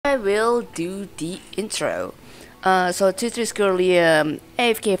I will do the intro. So Twitter is currently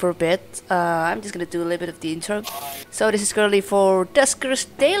AFK for a bit. I'm just gonna do a little bit of the intro. So this is currently for Duskers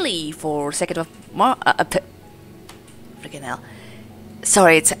Daily for 2nd of March. Freaking hell.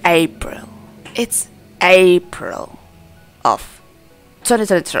 Sorry, it's April. It's April of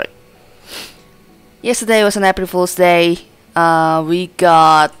 2023. Yesterday was an April Fool's Day. We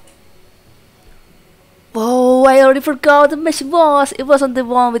got... Whoa, I already forgot what the mission was. It wasn't the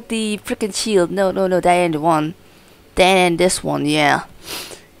one with the freaking shield. No, that ain't the one. That ain't this one, yeah.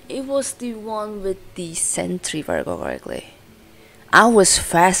 It was the one with the sentry, if I recall correctly. I was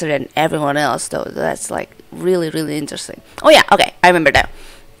faster than everyone else, though. That's like really interesting. Oh yeah, okay, I remember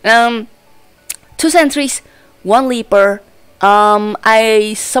now. 2 sentries, 1 leaper.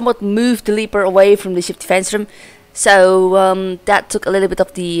 I somewhat moved the leaper away from the ship defense room, so that took a little bit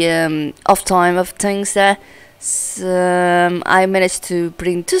of the off time of things there. So, I managed to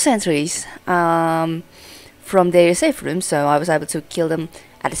bring 2 sentries from their safe room, so I was able to kill them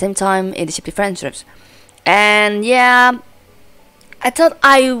at the same time in the ship defense rooms. And yeah, I thought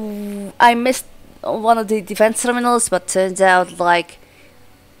I missed one of the defense terminals, but turns out like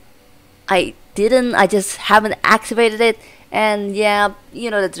I didn't. I just haven't activated it. And yeah, you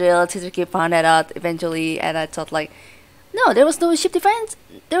know the drill. Tsuzuki found that out eventually, and I thought like, no, there was no ship defense.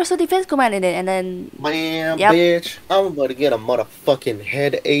 There was no defense command in it, and then man, bitch, I'm about to get a motherfucking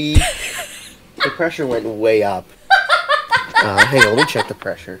headache. The pressure went way up. Hang on, let me check the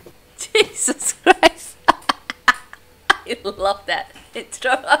pressure. Jesus Christ! I love that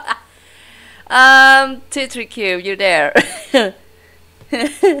intro. 23Q, you're there.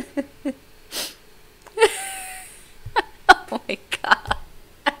 Oh my god.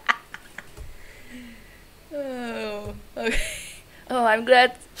 Oh, okay. Oh, I'm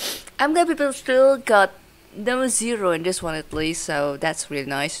glad people still got no 0 in this one at least, so that's really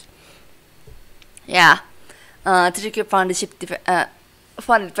nice. Yeah. TGQ found the ship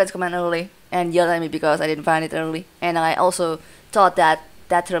found the defense command early and yelled at me because I didn't find it early. And I also thought that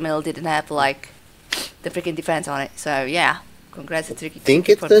that terminal didn't have like the freaking defense on it. So yeah. Congrats to TGQ. I think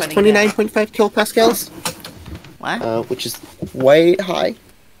it says 29.5 kilopascals. What? Which is way high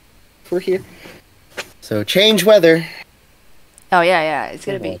for here. So change weather. Oh yeah, it's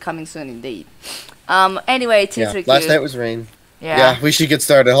gonna be coming soon indeed. Anyway, yeah, last night was rain. Yeah, we should get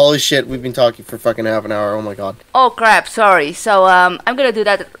started. Holy shit, we've been talking for fucking half an hour. Oh my god. Oh crap, sorry. So I'm gonna do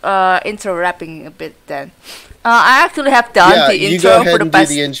that intro wrapping a bit then. I actually have done the intro you go ahead for the and past...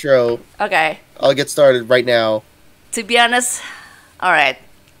 do the intro. Okay. I'll get started right now. To be honest, alright.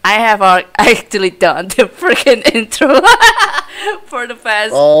 I have actually done the freaking intro for the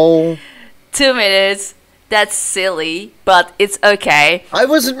past 2 minutes. That's silly, but it's okay. I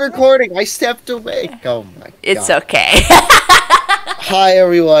wasn't recording. I stepped away. Oh my god. It's okay. Hi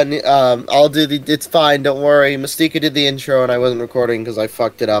everyone. I'll do the. It's fine. Don't worry. Mustika did the intro, and I wasn't recording because I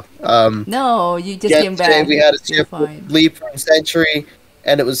fucked it up. No, you just came back. We had a ship with leap from Century,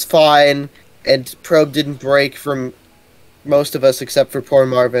 and it was fine. And probe didn't break from most of us except for poor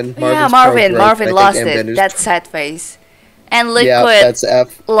Marvin. Marvin lost it. That's sad face. And Liquid that's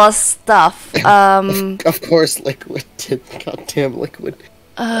F. lost stuff. Of course, Liquid did. Goddamn Liquid.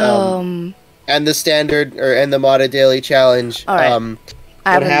 And the standard and the modded daily challenge. All right.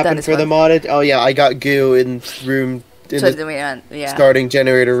 What happened for the modded? Oh yeah, I got goo in room starting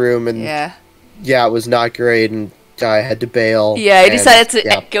generator room, and yeah, it was not great, and I had to bail. Yeah, I decided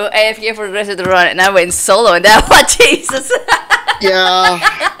to go AFK for the rest of the run, and I went solo in that one. Jesus.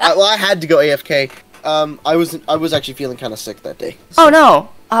 Well, I had to go AFK. I was actually feeling kind of sick that day. So. Oh no!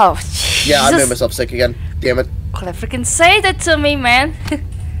 Oh, Jesus. Yeah, I made myself sick again. Damn it! Could I freaking say that to me, man?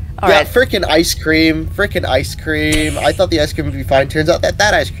 Alright. Yeah, freaking ice cream. I thought the ice cream would be fine. Turns out that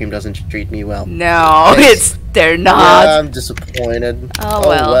ice cream doesn't treat me well. No, they're not. Yeah, I'm disappointed. Oh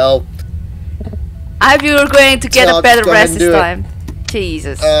well. I hope you were going to get a better rest this time.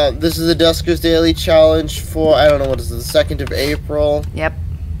 Jesus. This is the Duskers Daily Challenge for, I don't know, what is it, the 2nd of April? Yep.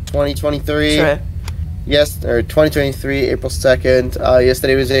 2023. True. Yes, or 2023, April 2nd.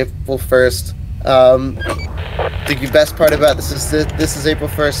 Yesterday was April 1st. The best part about this is April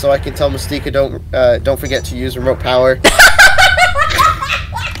 1st, so I can tell Mustika don't forget to use remote power. God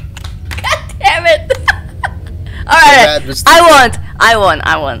damn it! Alright, I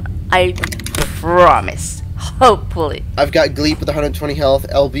won. I promise. Hopefully. I've got Gleep with 120 health,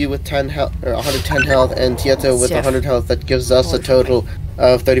 LB with 10 health, or 110 health, and Tieto with 100 health. That gives us a total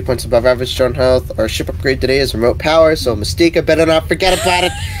of 30 points above average drone health. Our ship upgrade today is remote power, so Mustika better not forget about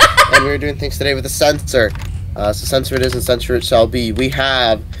it. And we're doing things today with a sensor. So sensor it is and sensor it shall be. We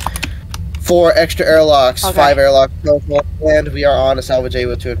have 4 extra airlocks, Okay. 5 airlocks total, and we are on a salvage A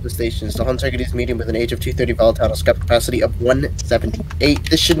with 2 infestations. The Hunter is medium with an age of 230 volatile scrap capacity of 178.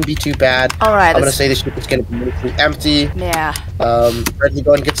 This shouldn't be too bad. Alright. I'm gonna say this ship is gonna be mostly empty. Yeah. Ready to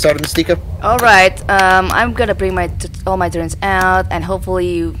go and get started, Mustika? Alright. I'm gonna bring all my turns out, and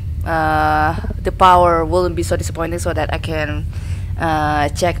hopefully the power won't be so disappointing, so that I can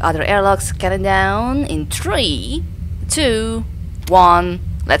check other airlocks. Cannon down in 3, 2, 1.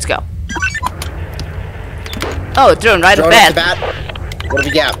 Let's go. Oh, drone right Drone off off the bat. What do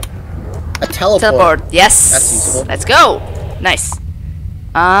we got? A teleport. Teleport. Yes. That's useful. Let's go. Nice.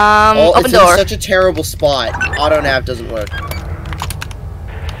 Oh, Open it's door. in such a terrible spot. Auto nav doesn't work.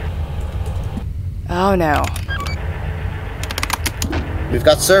 Oh no. We've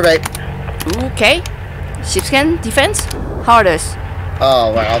got survey. Okay. Ship scan. Defense. Hardest.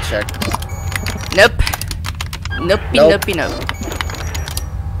 Oh, right, I'll check. Nope. Nope. Nope. Nope. Nope.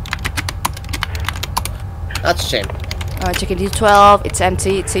 That's a shame. Checking D12. It's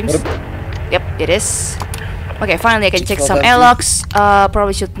empty. It seems. Yep. It is. Okay. Finally, I can check some empty. airlocks.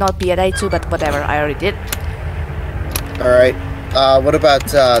 Probably should not be at A2, but whatever. I already did. Alright. What about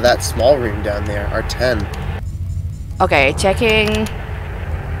that small room down there? R10. Okay. Checking.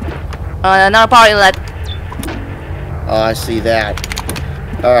 Another power inlet. Oh, I see that.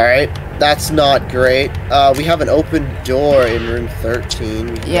 Alright. That's not great. We have an open door in room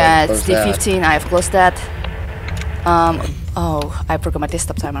 13. Yeah, it's D15. I have closed that. Oh, I forgot my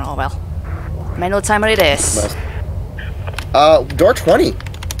desktop timer. Oh well. Manual timer it is. Door 20.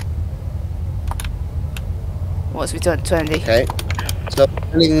 What's between 20? Okay. So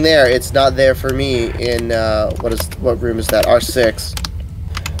anything there, it's not there for me in what room is that? R6.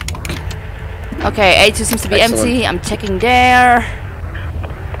 Okay, A2 seems to be Excellent. empty. I'm checking there.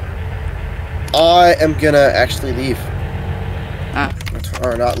 I am gonna actually leave. Ah.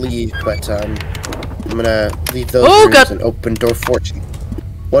 Or not leave, but I'm gonna leave those Oh, rooms God. and open door 14.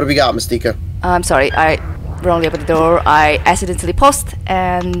 What do we got, Mustika? I'm sorry, I wrongly opened the door. I accidentally paused,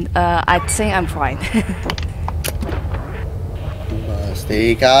 and I think I'm fine.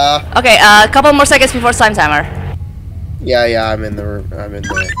 Mustika. Okay, a couple more seconds before time timer. Yeah, I'm in the room. I'm in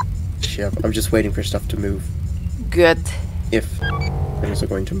the ship. I'm just waiting for stuff to move. Good. If things are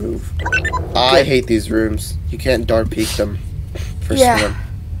going to move. I hate these rooms. You can't dart peek them for swarm.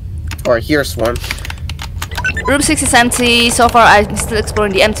 Or here swarm. Room 6 is empty. So far, I'm still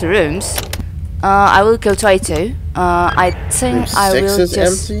exploring the empty rooms. I will go to A2. I think Room I 6 will is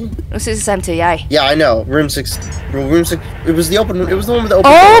just. empty? Room 6 is empty, yeah. Yeah, I know. Room 6. Room 6. It was the one with the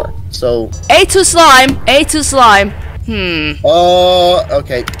open Oh! door. So. A2 slime! A2 slime! Oh,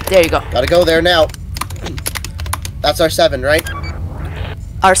 okay. There you go. Gotta go there now. That's our 7, right?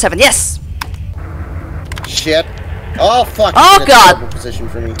 R7, yes! Shit. Oh, fuck. Oh, it's in a God. terrible position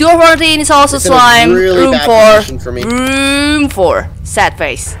for me. Door 14 is also It's in a slime. really Room bad 4. position for me. Room 4. Sad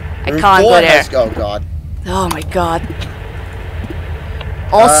face. I Room can't 4 go there. has- oh, God. Oh my god.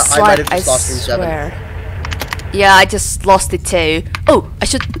 All I might slime, have I just lost room 7. swear. Yeah, I just lost it too. Oh, I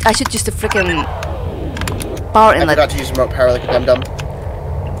should use the freaking power I inlet. forgot to use remote power like a dum-dum.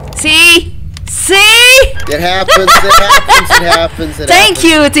 See? See? It happens, it happens, it happens, it Thank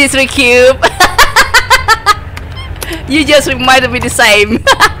happens. you, T3 Cube. You just reminded me the same.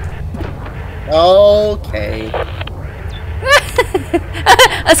 Okay.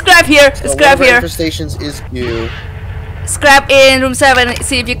 A scrap here. So A scrap one of our here. infestations is you. Scrap in room 7.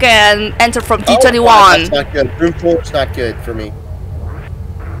 See if you can enter from Oh, T21. God, that's not good. Room 4 is not good for me.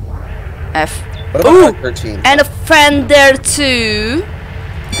 F. What about Ooh, room 13? and a friend there too.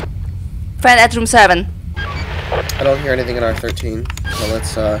 Friend at room 7. I don't hear anything in R13. So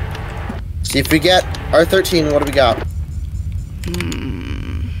let's see if we get R13. What do we got?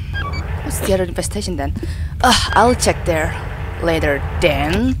 What's the other infestation then? I'll check there later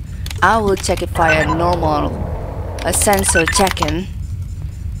then. I will check it via normal sensor check-in.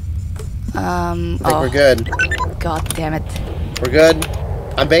 I think we're good. God damn it. We're good.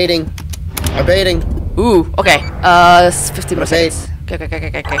 I'm baiting. I'm baiting. Ooh, okay. 15 more Okay. seconds. Okay.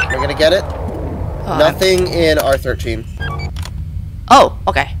 We're gonna get it. Nothing in R13. Oh,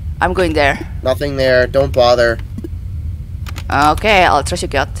 okay. I'm going there. Nothing there. Don't bother. Okay, I'll trust your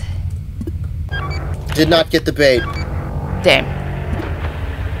gut. Did not get the bait. Damn.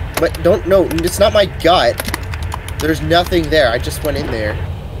 But don't. No, it's not my gut. There's nothing there. I just went in there.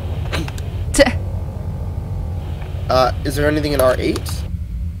 Is there anything in R8?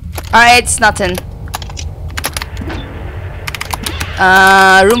 Alright, it's nothing.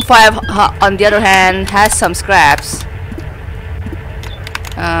 Room 5, on the other hand, has some scraps.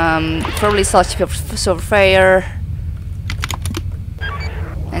 Probably such surveyor.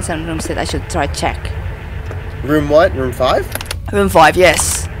 and some rooms that I should try check. Room what? Room 5? Room 5,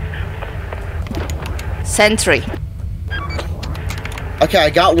 yes. Sentry. Okay, I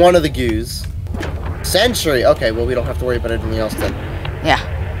got one of the goos. Sentry. Okay, well we don't have to worry about anything else then. Yeah.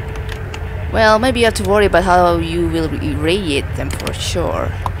 Well, maybe you have to worry about how you will irradiate them for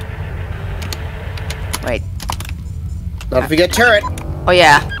sure. Wait. Not if we get turret. Oh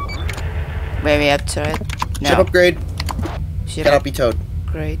yeah. Maybe up to it. No. Ship upgrade. Ship Cannot be towed.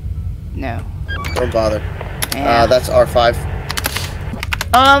 upgrade. No. Don't bother. Yeah. That's R5.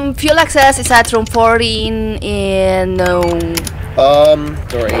 Fuel access is at room 14 in no.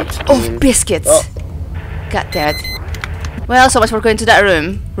 Door 18. Oh, biscuits. Oh. God damn it. Well, so much for going to that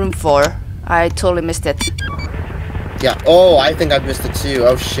room. Room 4. I totally missed it. Yeah. Oh, I think I missed it too.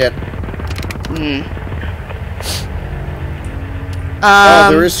 Oh shit. Oh,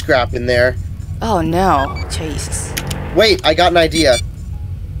 there is scrap in there. Oh no. Jesus. Wait, I got an idea.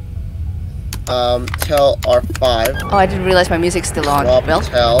 Tell R5. Oh, I didn't realize my music's still on. Swap Well,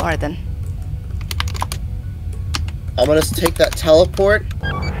 tell. alright then. I'm gonna take that teleport,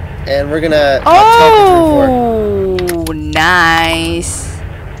 and we're gonna. Oh, nice.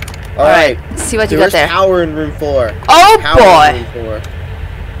 All right. See what you got there. Power in room 4. Oh Power boy. in room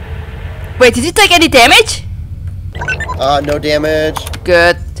 4. Wait, did you take any damage? No damage.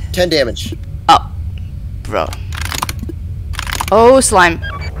 Good. 10 damage. Oh, bro. Oh, slime.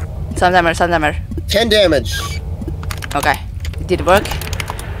 Slime timer. 10 damage. Okay. It did work.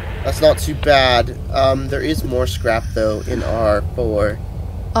 That's not too bad. There is more scrap though in R4.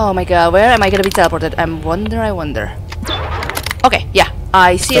 Oh my god, where am I gonna be teleported? I wonder. Okay, yeah,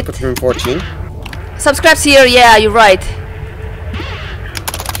 I see Stop it. with room 14. Some scraps here, yeah, you're right.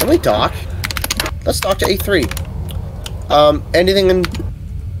 Can we dock? Let's dock to A3. Anything in...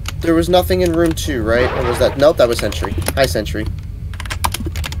 There was nothing in room 2, right? Or was that... Nope, that was Sentry. Hi, Sentry.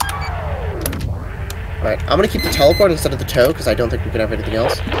 Alright, I'm gonna keep the teleport instead of the tow, because I don't think we can have anything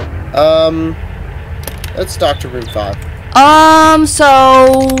else. Let's dock to room 5.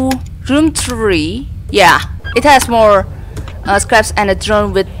 So... Room 3, yeah. It has more scraps and a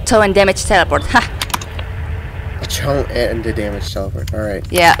drone with tow and damage teleport. Ha! A tow and a damage teleport, alright.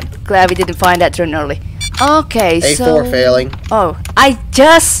 Yeah, glad we didn't find that drone early. Okay, A4 so... failing. Oh, I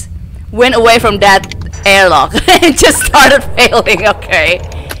just went away from that airlock and just started failing, okay.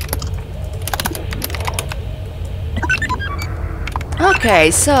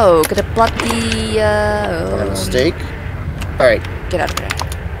 Okay, so, gonna plot the, Mistake. Alright. Get out of there.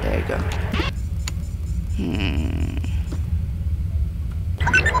 There you go.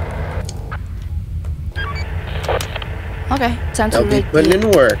 Okay, time to I'll be putting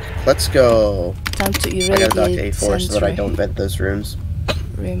in work. Let's go. Time to I irradiate gotta dock to A4 so that I sentry. don't vent those rooms.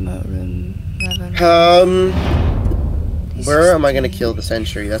 Remote room 11. Where am I gonna kill the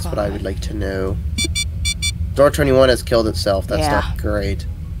sentry? That's what I would like to know. Door 21 has killed itself. That's Yeah. not great.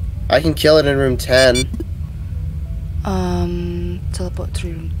 I can kill it in room 10. Teleport to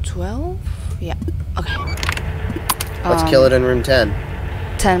room 12? Yeah, okay. Let's kill it in room 10.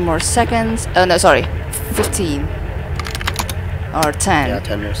 10 more seconds. Oh, no, sorry. 15. Or 10. Yeah,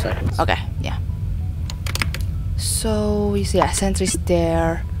 10 more seconds. Okay, yeah. So, yeah, sentry's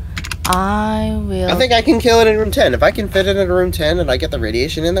there. I will... I think I can kill it in room 10. If I can fit it in room 10 and I get the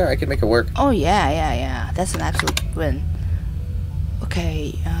radiation in there, I can make it work. Oh, yeah. That's an absolute win.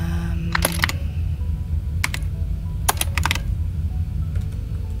 Okay,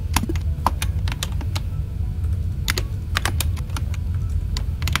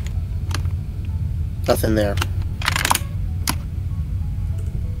 Nothing there.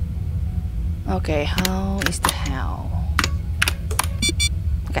 Okay, how is the how?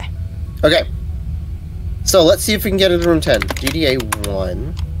 Okay. Okay. So let's see if we can get it in room 10. DDA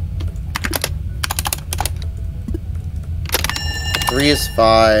 1. 3 is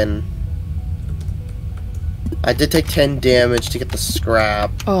fine. I did take 10 damage to get the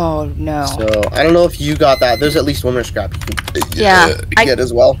scrap. Oh, no. So I don't know if you got that. There's at least one more scrap you can Yeah, I get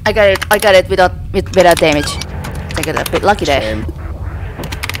as well. I got it without damage. I got a bit lucky there. Shame.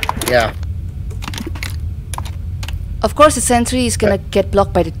 Yeah. Of course, the sentry is gonna get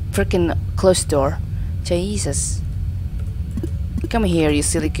blocked by the freaking closed door. Jesus. Come here, you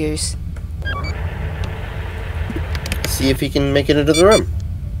silly goose. See if he can make it into the room.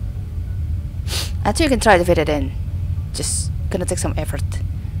 I think you can try to fit it in. Just gonna take some effort.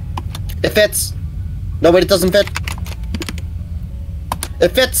 It fits. No, wait, it doesn't fit. It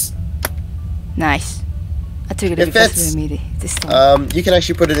fits. Nice. I think It it'll be faster fits. than me this time. You can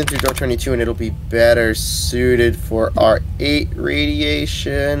actually put it into door 22 and it'll be better suited for our 8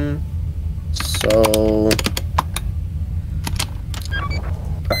 radiation. So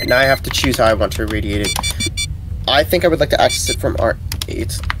Alright, now I have to choose how I want to irradiate it. I think I would like to access it from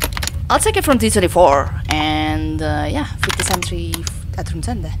R8. I'll take it from D24 and yeah, 50 sentry at room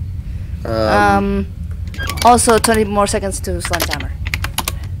 10 there. Also 20 more seconds to slam timer.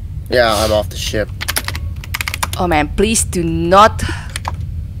 Yeah, I'm off the ship. Oh man, please do not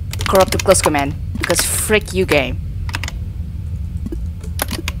corrupt the close command because frick you game.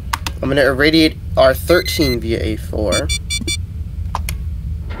 I'm gonna irradiate R13 via A4.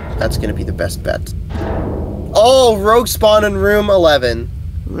 That's gonna be the best bet. Oh, rogue spawn in room 11.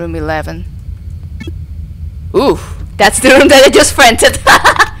 Room 11. Ooh, that's the room that I just rented.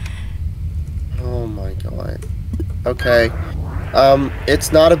 Oh my god. Okay.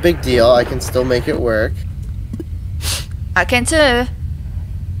 It's not a big deal. I can still make it work. I can too.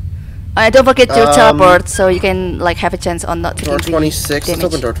 Don't forget your teleport so you can like have a chance on not taking door 26. the damage. Let's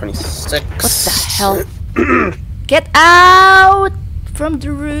open door 26. What the hell? Get out from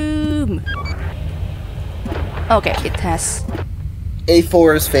the room. Okay, it has.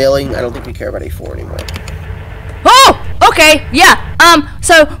 A4 is failing. I don't think we care about A4 anymore. Oh! Okay, yeah.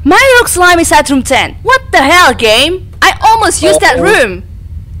 So my rook slime is at room 10. What the hell, game? I almost used that room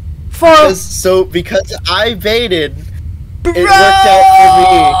for. Because I baited, it worked out for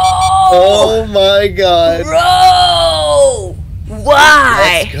me. Oh my god. Bro!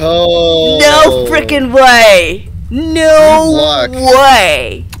 Why? Let's go. No freaking way. No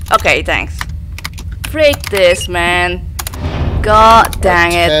way. Okay, thanks. Freak this, man. God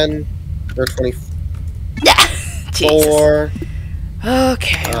dang it. 10 or 24. Yeah. Jesus.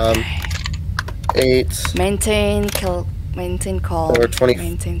 Okay. 8. Maintain calm. Or 20.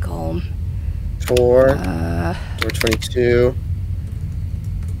 Maintain calm. 4. Or 22.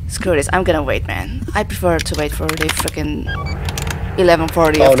 Screw this. I'm gonna wait, man. I prefer to wait for the freaking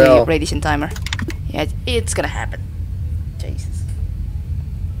 11:40 Oh, of the no. radiation timer. Yeah, it's gonna happen. Jesus.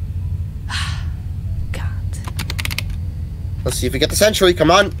 God. Let's see if we get the sentry. Come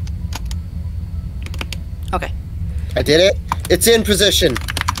on. Okay. I did it. It's in position.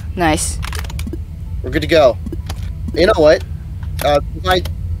 Nice. We're good to go. You know what? If I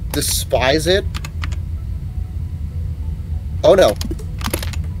despise it. Oh no.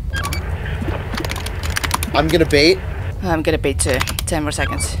 I'm gonna bait. I'm gonna bait too. 10 more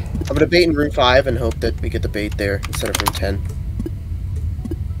seconds. I'm gonna bait in room 5 and hope that we get the bait there instead of room 10.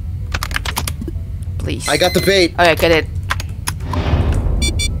 Please. I got the bait. Okay, get it.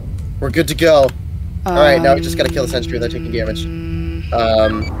 We're good to go. Alright, now we just gotta kill the sentry without taking damage.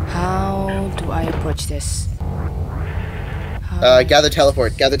 How do I approach this? Gather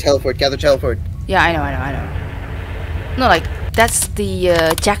teleport, gather teleport, gather teleport. Yeah, I know. No, like, that's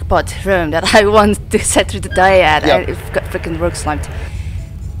the jackpot room that I want to set through the die at. Yep. I've got freaking rogue slimed.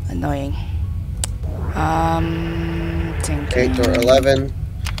 Annoying. Thinking. 8 or 11.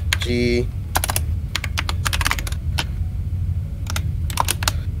 G.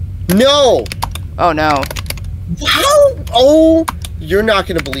 No! Oh no. How? Oh! You're not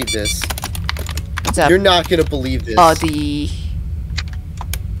gonna believe this. What's up? You're not gonna believe this. Oh, the...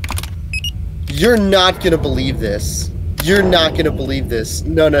 You're not gonna believe this. You're not gonna believe this.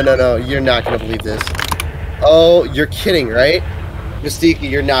 No, no, no, no. You're not gonna believe this. Oh, you're kidding, right? Mustika,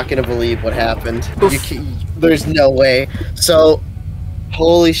 you're not gonna believe what happened. There's no way. So,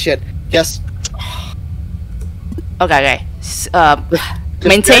 holy shit. Yes. Okay. The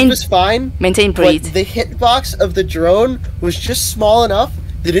Maintain. was fine. Maintain But breathe. the hitbox of the drone was just small enough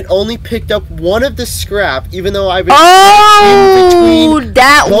that it only picked up one of the scrap, even though I was in between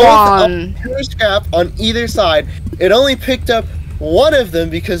that both one. of the scrap on either side. It only picked up one of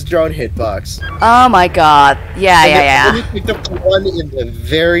them because drone hitbox. Oh my god. Yeah, And yeah. it only picked up one in the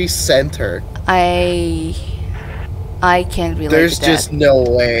very center. I can't relate There's to that. just no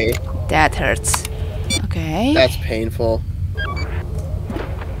way. That hurts. Okay. That's painful.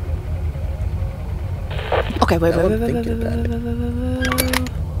 Okay, wait. Now I'm thinking about it.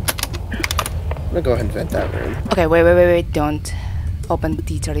 I'm gonna go ahead and vent that room. Okay, wait. Don't open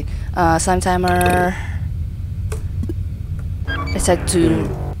D30. Slime timer. I said to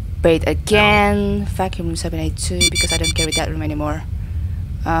bait again. Vacuum room 782 because I don't carry that room anymore.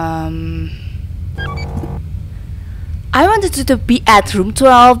 I wanted to be at room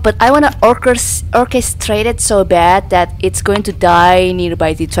 12, but I want to orchestrate it so bad that it's going to die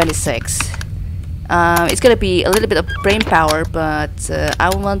nearby D26. It's gonna be a little bit of brain power, but I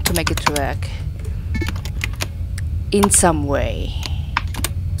want to make it work in some way.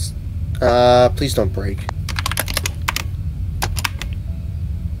 Please don't break.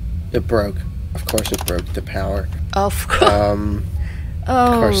 It broke. Of course it broke the power. Of course. Of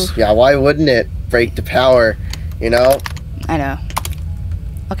Oh, course. Yeah, why wouldn't it break the power? You know? I know.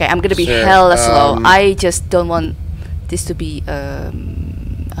 Okay, I'm gonna be Sure, hella slow. I just don't want this to be oh,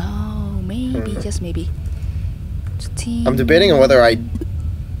 maybe, just maybe. I'm debating on whether I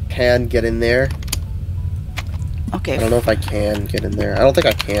can get in there. Okay. I don't know if I can get in there. I don't think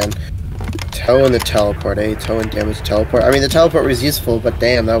I can. Toe and the teleport, eh? Toe and damage teleport. I mean, the teleport was useful, but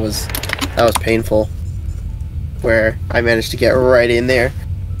damn, that was painful. Where I managed to get right in there.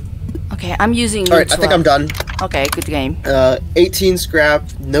 Okay, I'm using. Alright, I think I'm done. Okay, good game. 18 scrap,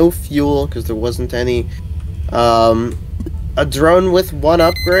 no fuel, because there wasn't any. A drone with 1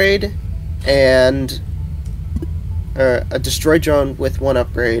 upgrade, and a destroy drone with 1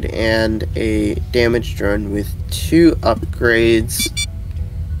 upgrade, and a damage drone with 2 upgrades.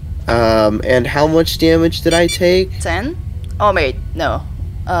 And how much damage did I take? 10? Oh wait, no.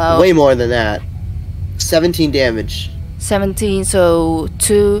 Way more than that. 17 damage. 17. So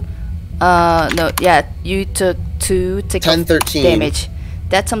 2. No, yeah, you took 2 tick 10, of 13. damage.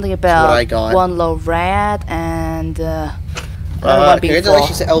 That's something about what I got. 1 low rat and one being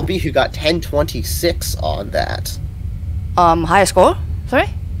Congratulations to LB who got 1026 on that. Higher score? Sorry?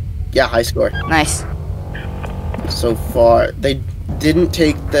 Yeah, high score. Nice. So far, they didn't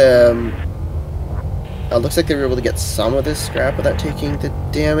take the. Looks like they were able to get some of this scrap without taking the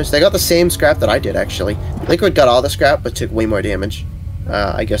damage. They got the same scrap that I did, actually. Liquid got all the scrap, but took way more damage.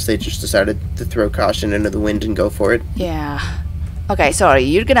 I guess they just decided to throw caution into the wind and go for it. Yeah. Okay, sorry,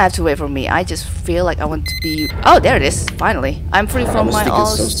 you're gonna have to wait for me. I just feel like I want to be. Oh, there it is. Finally, I'm free from my Mustika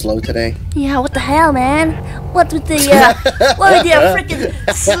all. is so slow today. Yeah, what the hell, man? What with the what with the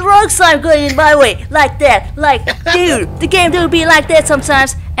freaking rock slime going in my way like that? Like, dude, the game do be like that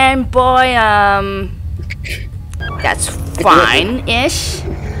sometimes. And boy, that's fine-ish.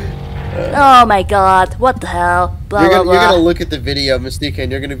 Oh my god, what the hell? Blah, You're blah, blah. gonna look at the video, Mustika, and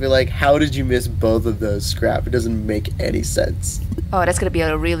you're gonna be like, "How did you miss both of those scrap? It doesn't make any sense." Oh, that's gonna be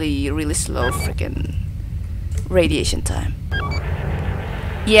a really, really slow freaking radiation time.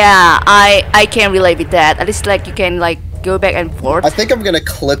 Yeah, I can relate with that. At least like you can like go back and forth. I think I'm gonna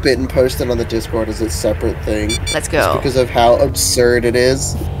clip it and post it on the Discord as a separate thing. Let's Just go. because of how absurd it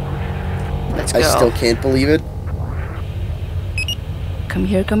is. Let's go. I still can't believe it. Come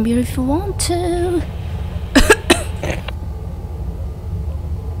here if you want to.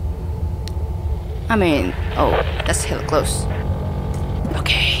 I mean, oh, that's hella close.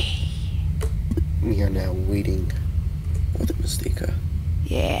 Okay. We are now waiting for the Mustika.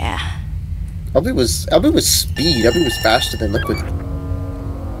 Yeah. LB was speed. LB was faster than Liquid,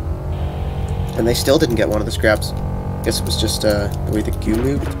 and they still didn't get one of the scraps. Guess it was just the way the goo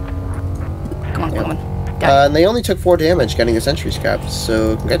moved. Come on, Yeah. come on. And they only took 4 damage getting a sentry scrap.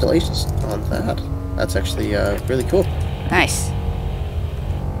 So congratulations on that. That's actually really cool. Nice.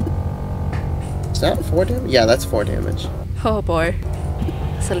 Is that 4 damage? Yeah, that's 4 damage. Oh boy.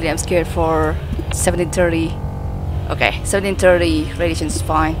 Suddenly I'm scared for 1730. Okay, 1730 radiation's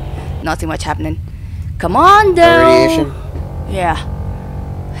fine. Nothing much happening. Come on though! Radiation? Yeah.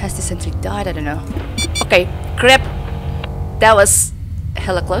 Has the sentry died? I don't know. Okay, crap. That was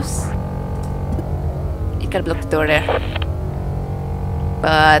hella close. It gotta block the door there.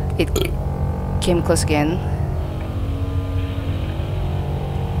 But it came close again.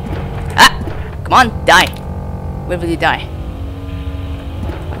 Ah! Come on, die! When will you die?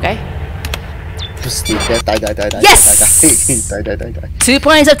 Okay. Mustika, die. Yes! Die. 2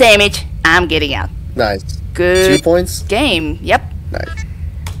 points of damage. I'm getting out. Nice. Good 2 points? game. Yep. Nice.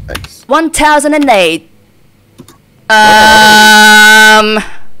 1008.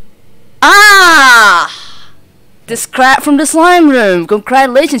 The scrap from the slime room.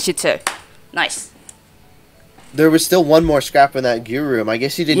 Congratulations, you two. Nice. There was still one more scrap in that goo room. I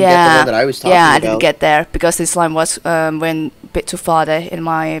guess you didn't get the one that I was talking yeah, I about. didn't get there because the slime was went a bit too far there in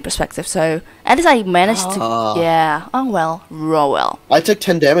my perspective. So at least I managed to. Yeah. Oh well. Raw well. I took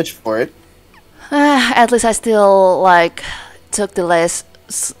 10 damage for it. At least I still like took the less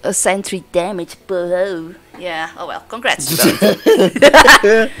sentry damage. But yeah. Oh well. Congrats. And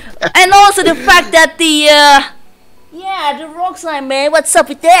also the fact that the the rock slime, man. What's up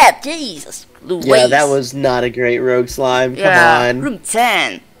with that? Jesus. Louise. Yeah, that was not a great rogue slime. Come on. Room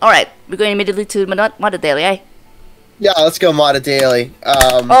 10. Alright, we're going immediately to Mother Daily, eh? Yeah, let's go Mata Daily.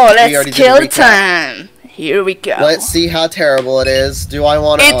 Let's kill time. Here we go. Let's see how terrible it is. Do I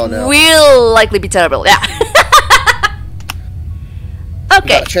want to? It Oh no. will likely be terrible, yeah.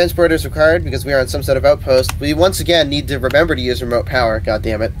 Okay. Transporters required because we are on some sort of outpost. We once again need to remember to use remote power. God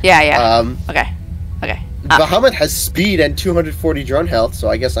damn it. Yeah. Okay. Bahamut has speed and 240 drone health, so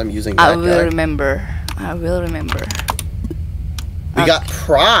I guess I'm using that I will remember. We got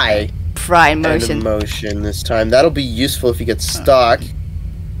Pry Pry and motion. Emotion this time. That'll be useful if you get stuck.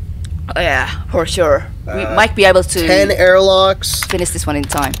 Oh, yeah, for sure. We might be able to 10 airlocks. finish this one in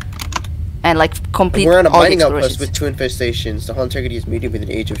time. And like complete We're on a all the mining outpost explorations. with 2 infestations. The hull integrity is medium with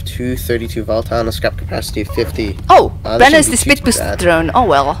an age of 2, 32 volton, a scrap capacity of 50. Oh, that Brandon's shouldn't the be speed too boost bad. drone. Oh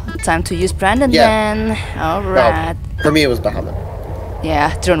well, time to use Brandon then. Alright. No, for me it was Bahamut.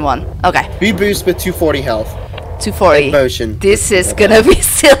 Yeah, drone 1. Okay, Speed boost with 240 health. 240. Motion. This is gonna be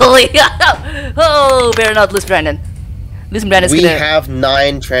silly. Oh, better not lose Brandon. Losing Brandon's We gonna have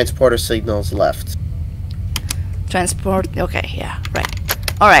 9 transporter signals left. transport. Okay, yeah, right.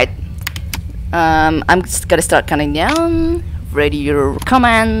 Alright. I'm just gonna start counting down. Ready your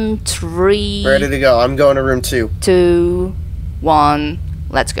command. 3, Ready to go. I'm going to room 2. 2, 1.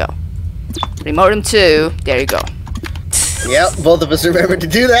 Let's go. Remote room 2. There you go. Yep, both of us remembered to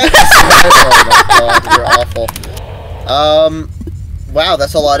do that. Oh my god, you're awful. Wow,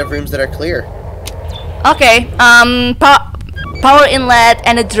 that's a lot of rooms that are clear. Okay. Power inlet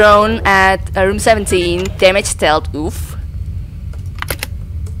and a drone at room 17. Damage stealth. Oof.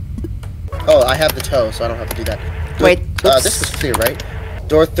 Oh, I have the tow, so I don't have to do that. Wait, oops. This was clear, right?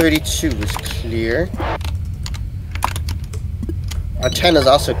 Door 32 was clear. 10 is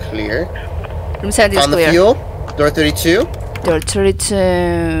also clear. Room 17 is On the clear. fuel, door 32, Door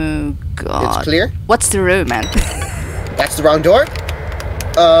 32. God. it's clear. What's the room, man? That's the wrong door.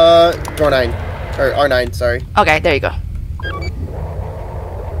 Door 9. Or R9, sorry. Okay, there you go.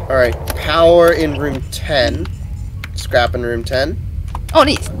 Alright, power in room 10. Scrap in room 10. Oh,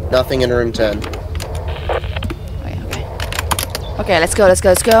 neat. Nothing in room 10. Okay, okay. Okay, let's go, let's go,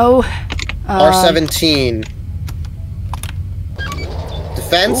 let's go. R17.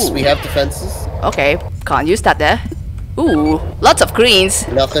 Defense, Ooh. we have defenses. Okay, can't use that there. Ooh, lots of greens.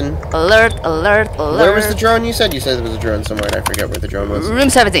 Nothing. Alert, alert, alert. Where was the drone you said? You said there was a drone somewhere and I forget where the drone was. Room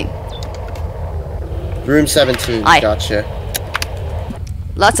 17. Room 17, Aye. gotcha.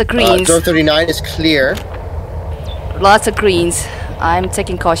 Lots of greens. Door 39 is clear. Lots of greens. I'm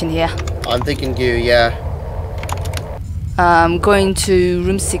taking caution here. I'm thinking you, yeah. Going to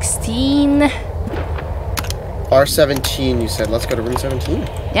room 16. R17 you said. Let's go to room 17.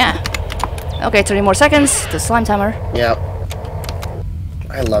 Yeah. Okay, 30 more seconds. The slime timer. Yeah.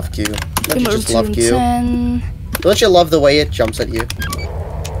 I love Q. Don't you Room just love room Q? 10. Don't you love the way it jumps at you?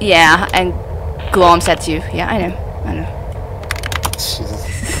 Yeah, and gloms at you. Yeah, I know. I know. Jesus.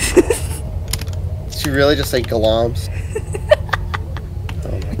 Did she really just say glomps?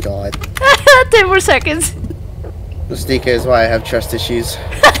 Oh my god. 10 more seconds. Mustika is why I have trust issues.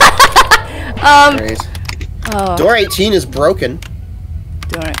 Great. Oh. Door 18 is broken.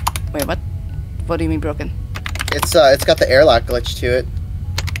 Door. Wait, what? What do you mean broken? It's got the airlock glitch to it.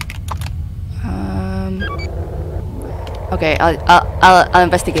 Okay, I'll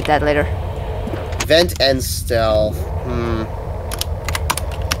investigate that later. Vent and stealth.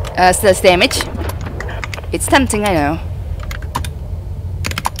 Stealth damage. It's tempting, I know.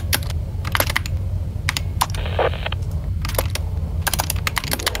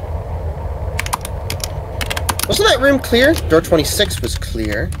 Wasn't that room clear? Door 26 was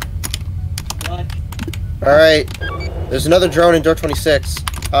clear. Alright. There's another drone in door 26,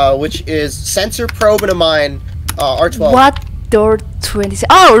 which is sensor probe and a mine. R12. What? Door 26.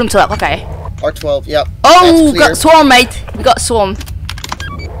 Oh, room 12. Okay. R12, yep. Oh, That's clear. got swarm, mate. We got swarm.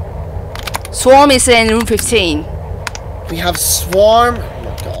 Swarm is in room 15. We have swarm. Oh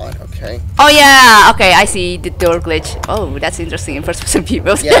my god, okay. Oh yeah. Okay, I see the door glitch. Oh, that's interesting in first-person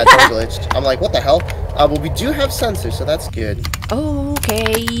people. Yeah, door glitched. I'm like, what the hell? Well, we do have sensors, so that's good.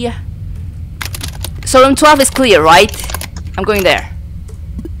 Okay. So room 12 is clear, right? I'm going there.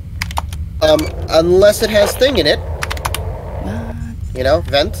 Unless it has thing in it. You know,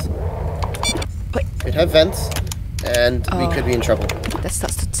 vents. Wait. It have vents, and we Oh. could be in trouble. That's the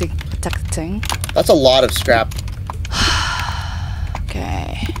thing. That's a lot of scrap.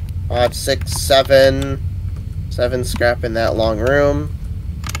 Okay. 5, 6, 7. 7 scrap in that long room.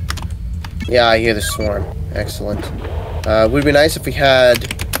 Yeah, I hear the swarm. Excellent. Would be nice if we had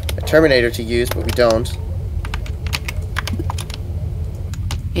a Terminator to use, but we don't.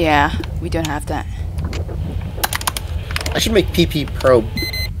 Yeah, we don't have that. I should make PP probe.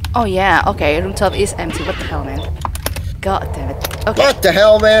 Oh yeah, okay, room 12 is empty. What the hell, man? God damn it. Okay, What the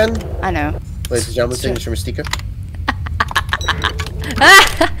hell, man? I know. Ladies and gentlemen, Sure. signature Mustika.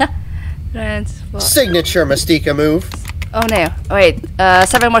 Transport. Signature Mustika move. Oh no, wait,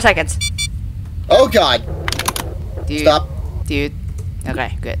 7 more seconds. Oh god. Dude. Stop. Dude.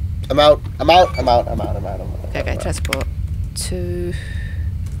 Okay, good. I'm out. I'm out. I'm out. I'm out. I'm out. Okay, transport. 2.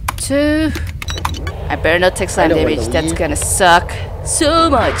 I better not take slime I know when damage. to That's leave. gonna suck so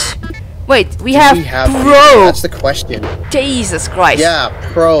much. Wait, we Do have we have probe. That's the question. Jesus Christ. Yeah,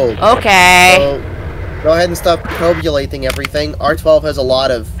 probe. Okay. So, go ahead and stop probulating everything. R12 has a lot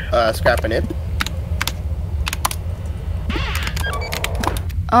of scrap in it.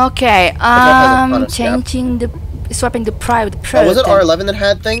 Okay, ton of scrap. changing the, swapping the private with probe. Oh, was it then. R11 that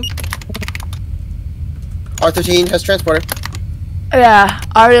had thing? R13 has transporter. Yeah,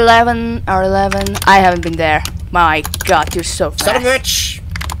 R11, R11. I haven't been there. My God, you're so fast. Son of a bitch!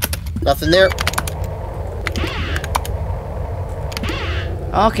 Nothing there.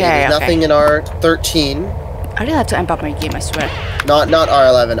 Okay, There's okay. nothing in R13. I really have to amp up my game, I swear. Not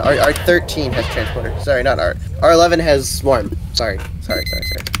R11. R13 has transporter. Sorry, not R11 has swarm. Sorry.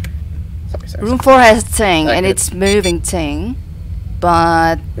 Room 4 has a thing, and Accurate. it's moving thing,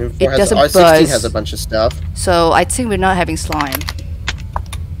 but Room it 4 has doesn't R16 buzz. has a bunch of stuff. So I think we're not having slime.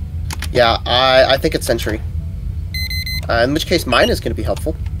 Yeah, I think it's Sentry. In which case, mine is going to be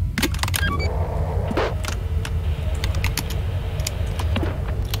helpful.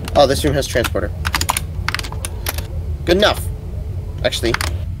 Oh, this room has transporter. Good enough. Actually.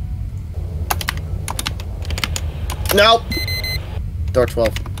 No! Door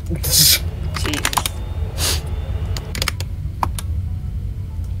 12. Jeez.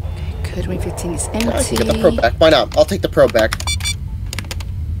 Okay, good. Room 15 is I can get the empty. probe back. Why not? I'll take the probe back.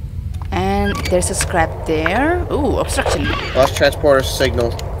 And there's a scrap there. Ooh, obstruction. Lost transporter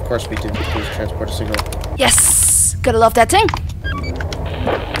signal. Of course we did lose transporter signal. Yes! Gotta love that thing.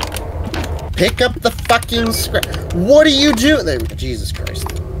 Pick up the fucking scrap. What are you doing? There we go. Jesus Christ.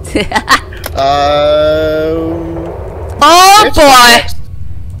 Oh Which boy! next?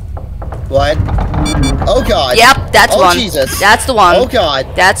 What? Oh God. Yep, that's Oh, one. Jesus. That's the one. Oh God.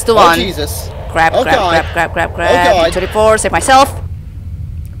 That's the Oh one. Jesus. Grab, Oh, grab, God. grab, grab, grab, Oh, grab. God. 24, save myself.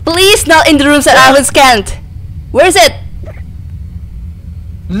 Please not in the rooms that I haven't scanned. Where is it?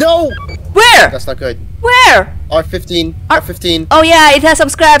 No! Where? That's not good. Where? R15. R15. Oh yeah, it has some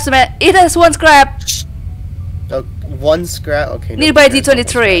scraps, man. It has one scrap. Oh, one scrap. Okay. Nearby nobody cares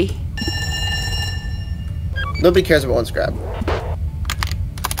about one D23. scrap. Nobody cares about one scrap.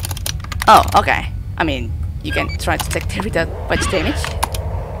 Oh, okay. I mean, you can try to take there without much damage.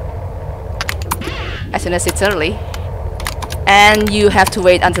 As soon as it's early. And you have to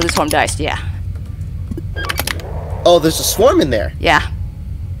wait until the storm dies, yeah. Oh, there's a swarm in there. Yeah.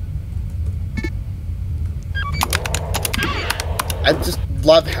 I just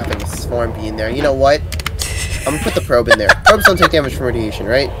love having a swarm be in there. You know what? I'm gonna put the probe in there. Probes don't take damage from radiation,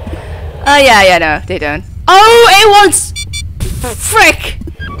 right? Oh yeah, no, they don't. Oh, A1's! Frick!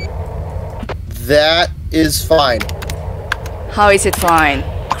 That is fine. How is it fine?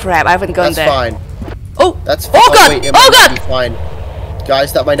 Crap, I haven't gone That's there. fine. Oh! That's Oh God! Wait, it Oh might not God! be fine.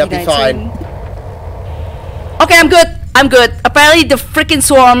 Guys, that might not be D19. fine. Okay, I'm good. I'm good. Apparently the freaking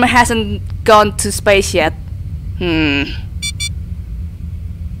swarm hasn't gone to space yet.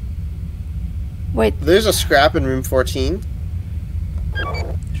 Wait, There's a scrap in room 14.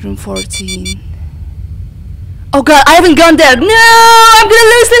 room 14. Oh God, I haven't gone there. No! I'm gonna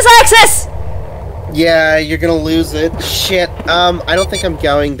lose this access! Yeah, you're gonna lose it. Shit. I don't think I'm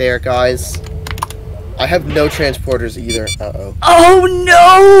going there, guys. I have no transporters either. Uh-oh. Oh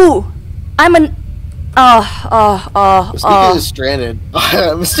no! I'm an... Mustika is stranded.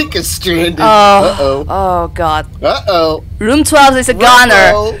 Mustika is stranded. Uh-oh. Oh God. Uh-oh. Room 12 is a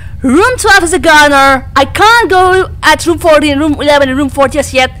goner. Room 12 is a goner. I can't go at room 14, room 11, and room 4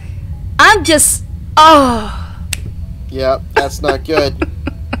 just yet. I'm just... Oh... Yep, that's not good.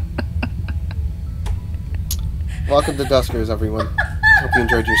 Welcome to Duskers, everyone. Hope you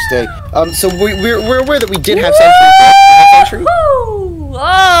enjoyed your stay. So we're aware that we did have Sentry. Right? We had Sentry? Woo!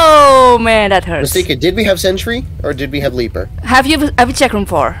 Oh man, that hurts. Mustika, did we have Sentry or did we have Leaper? Have you checked room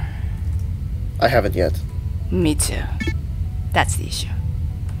 4? I haven't yet. Me too. That's the issue.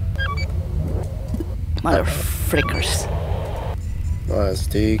 Mother frickers.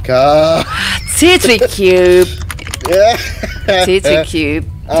 Mustika. T3 cube. Yeah. T3 cube.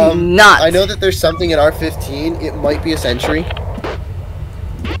 Do not. I know that there's something at R15. It might be a Sentry.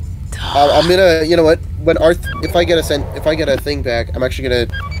 I'm gonna, you know what? When if I get a thing back, I'm actually gonna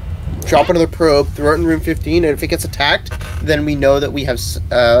drop another probe, throw it in room 15, and if it gets attacked, then we know that we have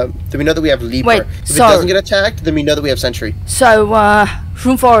Leaper. Wait, if so- it doesn't get attacked, then we know that we have Sentry. So,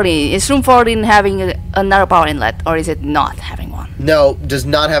 room 14. Is room 14 having another power inlet, or is it not having one? No, does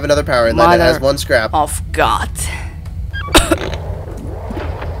not have another power inlet. It has one scrap. Of God.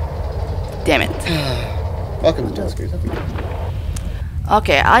 Damn it. Welcome to Duskers, everyone.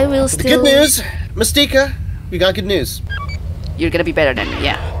 Okay, I will The still... good news, Mustika, we got good news. You're gonna be better than me,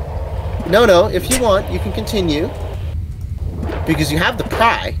 yeah. No, if you want, you can continue. Because you have the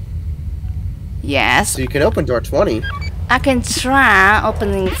pry. Yes. So you can open door 20. I can try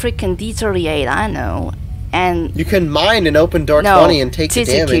opening freaking D38, I know. And You can mine and open door no, 20 and take the TC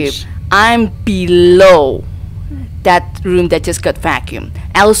damage. Cube, I'm below that room that just got vacuumed.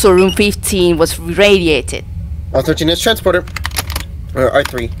 Also, room 15 was radiated. R13 is transporter. Or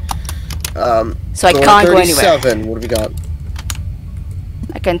R3. So I door can't go anywhere. 37, what do we got?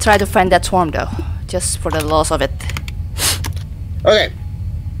 I can try to find that swarm though, just for the loss of it. Okay.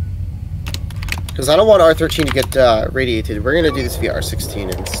 Because I don't want R13 to get radiated. We're going to do this via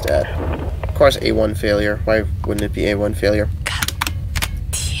R16 instead. Of course, A1 failure. Why wouldn't it be A1 failure? God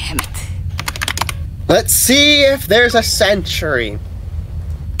damn it. Let's see if there's a sentry.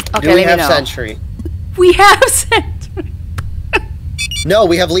 Okay, Do we let have me know. sentry? We have sentry. No,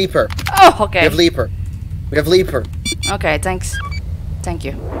 we have leaper. Oh, We okay. have leaper. We have leaper. Okay, thanks. Thank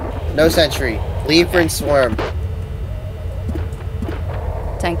you. No sentry. Leaper and swarm.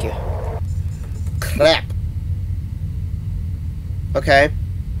 Thank you. Crap. Okay.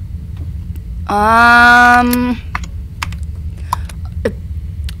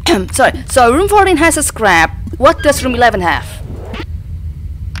 Sorry. So room 14 has a scrap. What does room 11 have?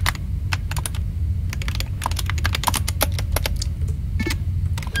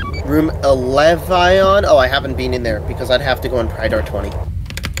 Room 11. Oh, I haven't been in there because I'd have to go and pry door 20.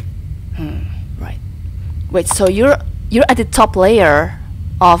 Right. Wait. So you're at the top layer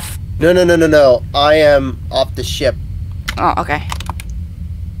of. No. I am off the ship. Oh, okay.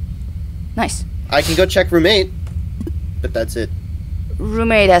 Nice. I can go check room 8, but that's it.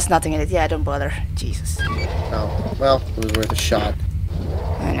 Room 8 has nothing in it. Yeah, don't bother. Jesus. Oh, well, it was worth a shot.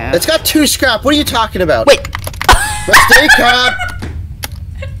 I know. It's got 2 scrap. What are you talking about? Wait. Mustika!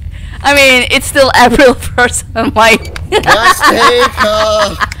 I mean, it's still April 1st on my.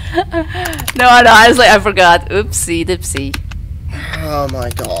 Mustika! No, honestly, I forgot. Oopsie, dipsy. Oh my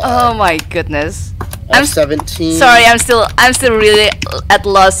god. Oh my goodness. I'm 17. sorry. I'm still really at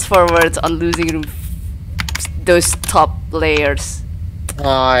loss for words on losing room those top layers.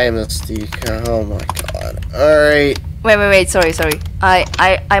 Hi, Mustika. Oh my god. Alright. Wait. Sorry.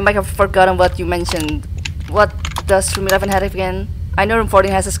 I might have forgotten what you mentioned. What does room 11 have again? I know room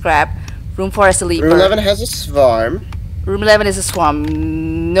 14 has a scrap. Room 4 has a leaper. Room 11 has a swarm. Room 11 is a swarm.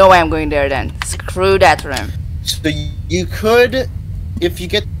 No way I'm going there then. Screw that room. So you could, if you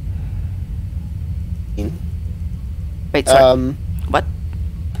get. Wait, sorry. What?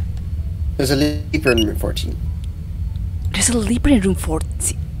 There's a leaper in room 14. There's a leaper in room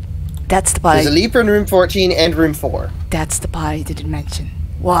 14. That's the part. There's a leaper in room 14 and room 4. That's the part I didn't mention.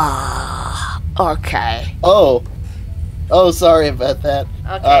 Wow. Okay. Oh, sorry about that.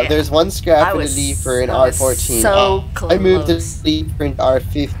 Okay. There's 1 scrap I and a was- leaper in I was R14. so I moved the close. leaper in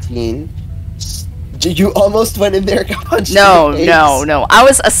R15. You almost went in there, punched No. in the face. I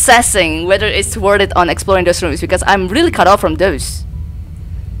was assessing whether it's worth it on exploring those rooms because I'm really cut off from those.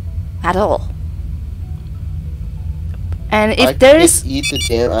 At all. And if there is. Eat the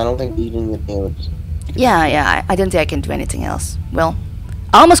damn. I don't think eating the damage. Yeah, I don't think I can do anything else. Well,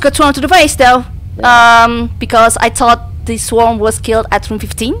 I almost got thrown to the face though. Because I thought the swarm was killed at room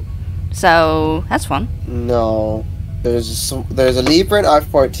 15. So that's fun. No. There's a leaper in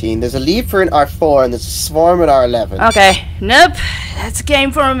R14, there's a leaper in R4, and there's a swarm in R11. Okay, nope. That's a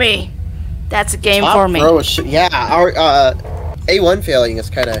game for me. That's a game for me. Yeah, our A1 failing is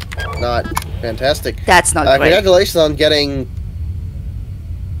kind of not fantastic. That's not great. Congratulations on getting,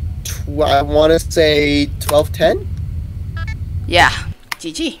 I want to say 1210? Yeah,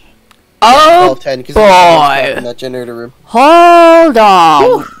 GG. Oh 1210, because boy. in that generator room. Hold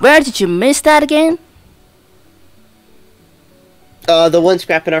on. Where did you miss that again? The 1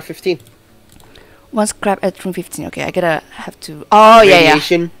 scrap in R15. 1 scrap at room 15. Okay, I gotta have to. Oh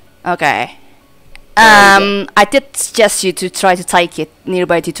Radiation. yeah. Okay. There I did suggest you to try to take it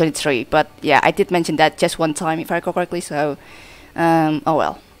nearby to 23, but yeah, I did mention that just one time if I recall correctly. So, oh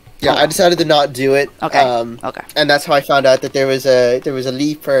well. Yeah, Oh, I decided to not do it. Okay. Okay. And that's how I found out that there was a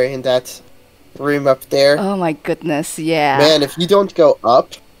leaper in that room up there. Oh my goodness, yeah. Man, if you don't go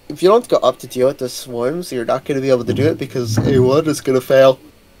up to deal with the swarms, you're not going to be able to do it because A1 is going to fail.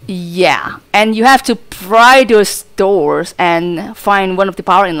 Yeah, and you have to pry those doors and find one of the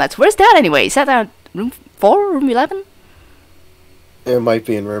power inlets. Where's that anyway? Is that room 4, room 11? It might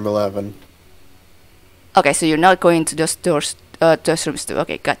be in room 11. Okay, so you're not going to those doors, those rooms too.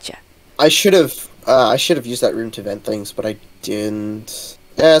 Okay, gotcha. I should have used that room to vent things, but I didn't.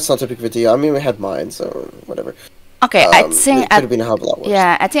 Yeah, it's not too big of a deal. I mean, we had mine, so whatever. Okay, I think it could have been a hell of a lot worse.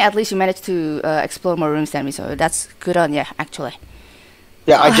 yeah, I think at least you managed to explore more rooms than me, so that's good on you, actually.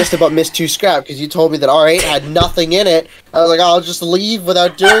 Yeah, I just about missed 2 scrap because you told me that R8 had nothing in it. I was like, I'll just leave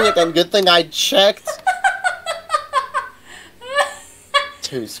without doing it. Then good thing I checked.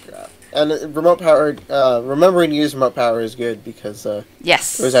 2 scrap. And remote power, remembering to use remote power is good because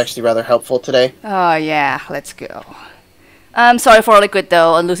Yes. it was actually rather helpful today. Oh yeah, let's go. I'm sorry for Liquid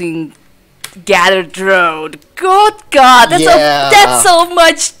though on losing gathered drone. Good God, that's so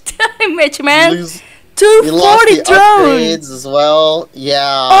much damage, man. You lost 240 the drones. upgrades as well.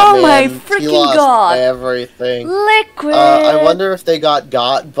 Yeah. Oh man, my he freaking lost God. everything. Liquid. I wonder if they got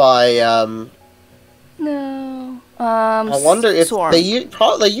by No. I wonder if Swarm. they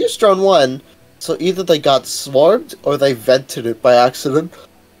used drone 1, so either they got swarmed or they vented it by accident.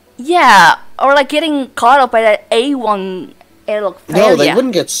 Yeah, or like getting caught up by that A1 airlock failure. No, they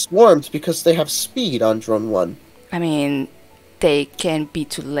wouldn't get swarmed because they have speed on drone 1. I mean, they can be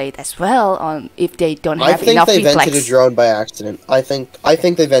too late as well on if they don't have I think enough they reflex. vented a drone by accident. I think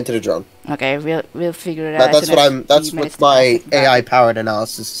they vented a drone. Okay, we'll figure it out. That's what my AI powered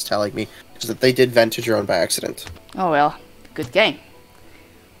analysis is telling me, is that they did vent a drone by accident. Oh well, good game.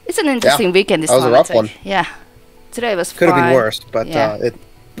 It's an interesting weekend this that was time. a rough one. Yeah, today was Could have fun. been worse, but Yeah. it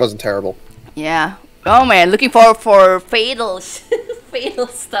wasn't terrible. Yeah. Oh man, looking forward for fatal fatal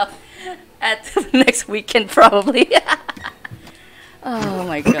stuff at next weekend probably. Oh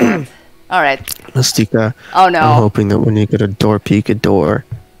my God. All right. Mustika, Oh no. I'm hoping that when you get a door peek a door,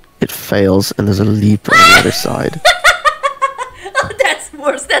 it fails and there's a leap on the other side. Oh, that's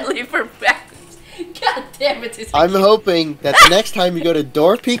worse than leaper back. God damn it. I'm hoping that the next time you go to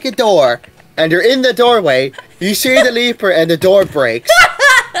door peek a door, and you're in the doorway, you see the leaper and the door breaks.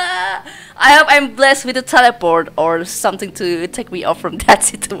 I hope I'm blessed with a teleport or something to take me off from that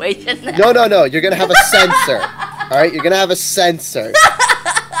situation. No, you're gonna have a sensor. Alright, you're gonna have a sensor.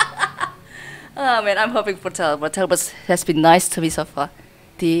 Oh man, I'm hoping for teleport. Teleport has been nice to me so far.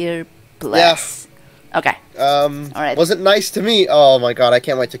 Dear bless. Okay. Alright. Was it nice to me? Oh my God, I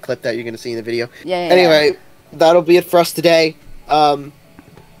can't wait to clip that you're gonna see in the video. Yeah. Anyway, that'll be it for us today. Go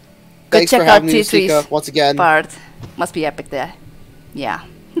Thanks check for out having me, Mustika, once again. Part. Must be epic there. Yeah.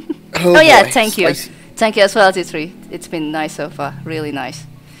 Oh yeah, boy, thank you. spicy. Thank you as well, T3. It's been nice so far. Really nice.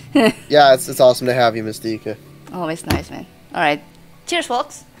 Yeah, it's awesome to have you, Mustika. Always nice, man. Alright. Cheers,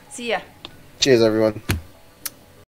 folks. See ya. Cheers, everyone.